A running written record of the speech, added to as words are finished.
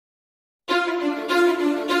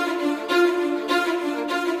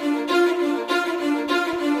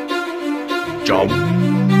Jump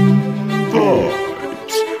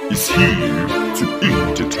Vibes is here to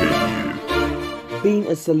entertain you. Being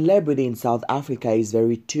a celebrity in South Africa is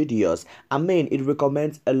very tedious. I mean, it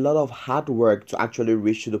recommends a lot of hard work to actually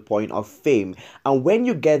reach to the point of fame. And when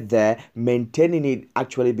you get there, maintaining it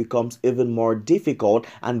actually becomes even more difficult.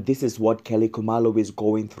 And this is what Kelly Khumalo is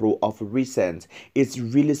going through of recent. It's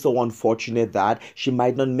really so unfortunate that she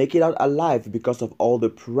might not make it out alive because of all the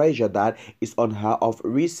pressure that is on her of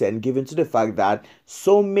recent, given to the fact that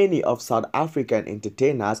so many of South African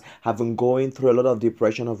entertainers have been going through a lot of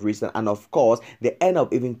depression of recent. And of course, they end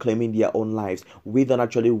up even claiming their own lives. We don't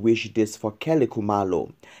actually wish this for Kelly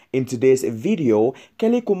Khumalo. In today's video,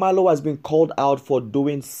 Kelly Khumalo has been called out for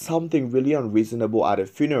doing something really unreasonable at a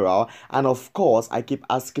funeral, and of course I keep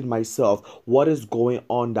asking myself what is going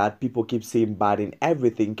on that people keep saying bad in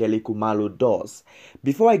everything Kelly Khumalo does.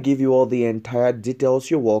 Before I give you all the entire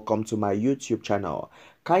details, you're welcome to my YouTube channel.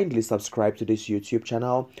 Kindly subscribe to this YouTube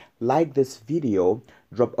channel, like this video,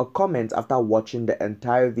 drop a comment after watching the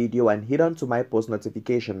entire video, and hit on to my post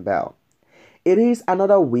notification bell. It is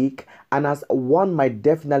another week, and as one might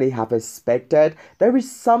definitely have expected, there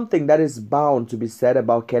is something that is bound to be said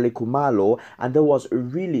about Kelly Khumalo, and there was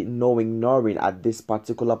really no ignoring at this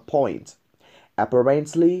particular point.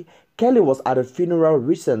 Apparently, Kelly was at a funeral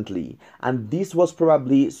recently, and this was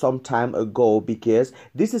probably some time ago because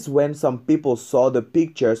this is when some people saw the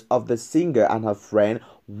pictures of the singer and her friend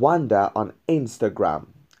Wanda on Instagram.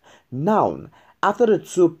 Now, after the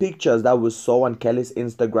two pictures that we saw on Kelly's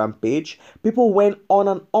Instagram page, people went on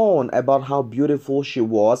and on about how beautiful she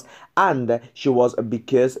was, and she was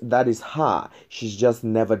because that is her. She's just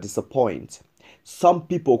never disappoints. Some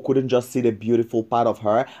people couldn't just see the beautiful part of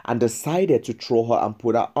her and decided to throw her and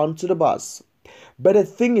put her onto the bus. But the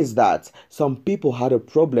thing is that some people had a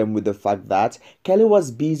problem with the fact that Kelly was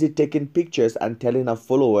busy taking pictures and telling her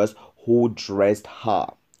followers who dressed her.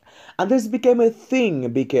 And this became a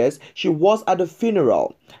thing because she was at a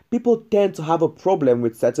funeral. People tend to have a problem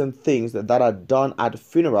with certain things that are done at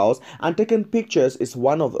funerals, and taking pictures is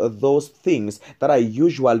one of those things that are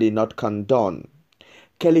usually not condoned.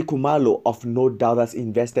 Kelly Khumalo of no doubt has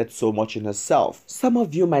invested so much in herself. Some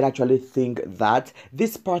of you might actually think that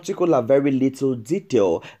this particular very little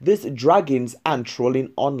detail, this draggings and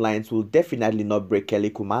trolling online will definitely not break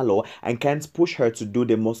Kelly Khumalo and can't push her to do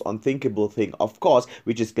the most unthinkable thing, of course,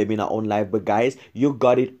 which is claiming her own life. But guys, you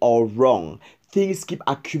got it all wrong. Things keep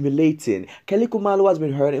accumulating. Kelly Khumalo has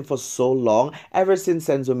been hurting for so long, ever since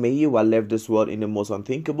Senzo Meyiwa left this world in the most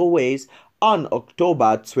unthinkable ways. On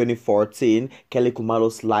October 2014, Kelly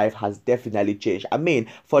Khumalo's life has definitely changed. I mean,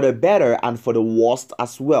 for the better and for the worst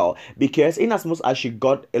as well. Because in as much as she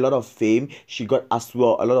got a lot of fame, she got as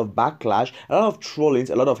well a lot of backlash, a lot of trollings,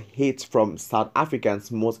 a lot of hate from South Africans,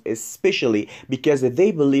 most especially because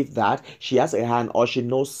they believe that she has a hand or she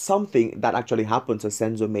knows something that actually happened to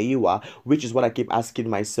Senzo Meyiwa, which is what I keep asking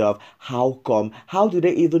myself, how come? How do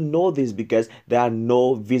they even know this? Because there are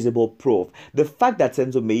no visible proof. The fact that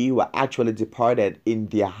Senzo Meyiwa actually departed in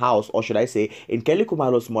their house, or should I say in Kelly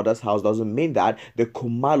Khumalo's mother's house, doesn't mean that the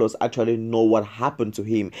Khumalos actually know what happened to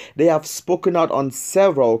him. They have spoken out on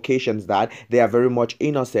several occasions that they are very much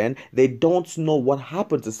innocent. They don't know what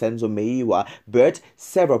happened to Senzo Meyiwa, but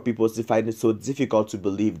several people find it so difficult to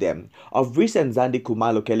believe them. Of recent, Zandi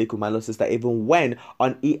Khumalo, Kelly Khumalo's sister, even went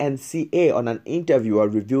on ENCA on an interview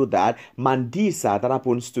and revealed that Mandisa, that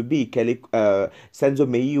happens to be Senzo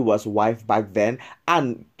Meyiwa's wife back then,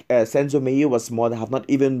 and Senzo Meyiwa's mother have not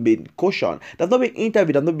even been cautioned. They've not been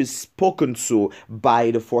interviewed, they've not been spoken to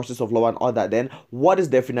by the forces of law and order. Then what is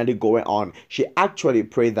definitely going on? She actually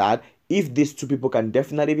prayed that if these two people can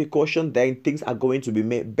definitely be cautioned, then things are going to be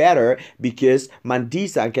made better, because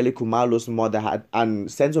Mandisa and Kelly Khumalo's mother and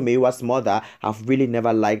Senzo Meyiwa's mother have really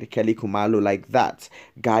never liked Kelly Khumalo like that.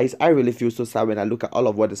 Guys, I really feel so sad when I look at all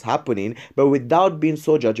of what is happening, but without being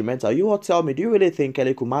so judgmental, you all tell me, do you really think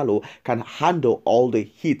Kelly Khumalo can handle all the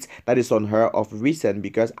heat that is on her of recent?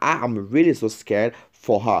 Because I am really so scared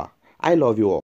for her. I love you all.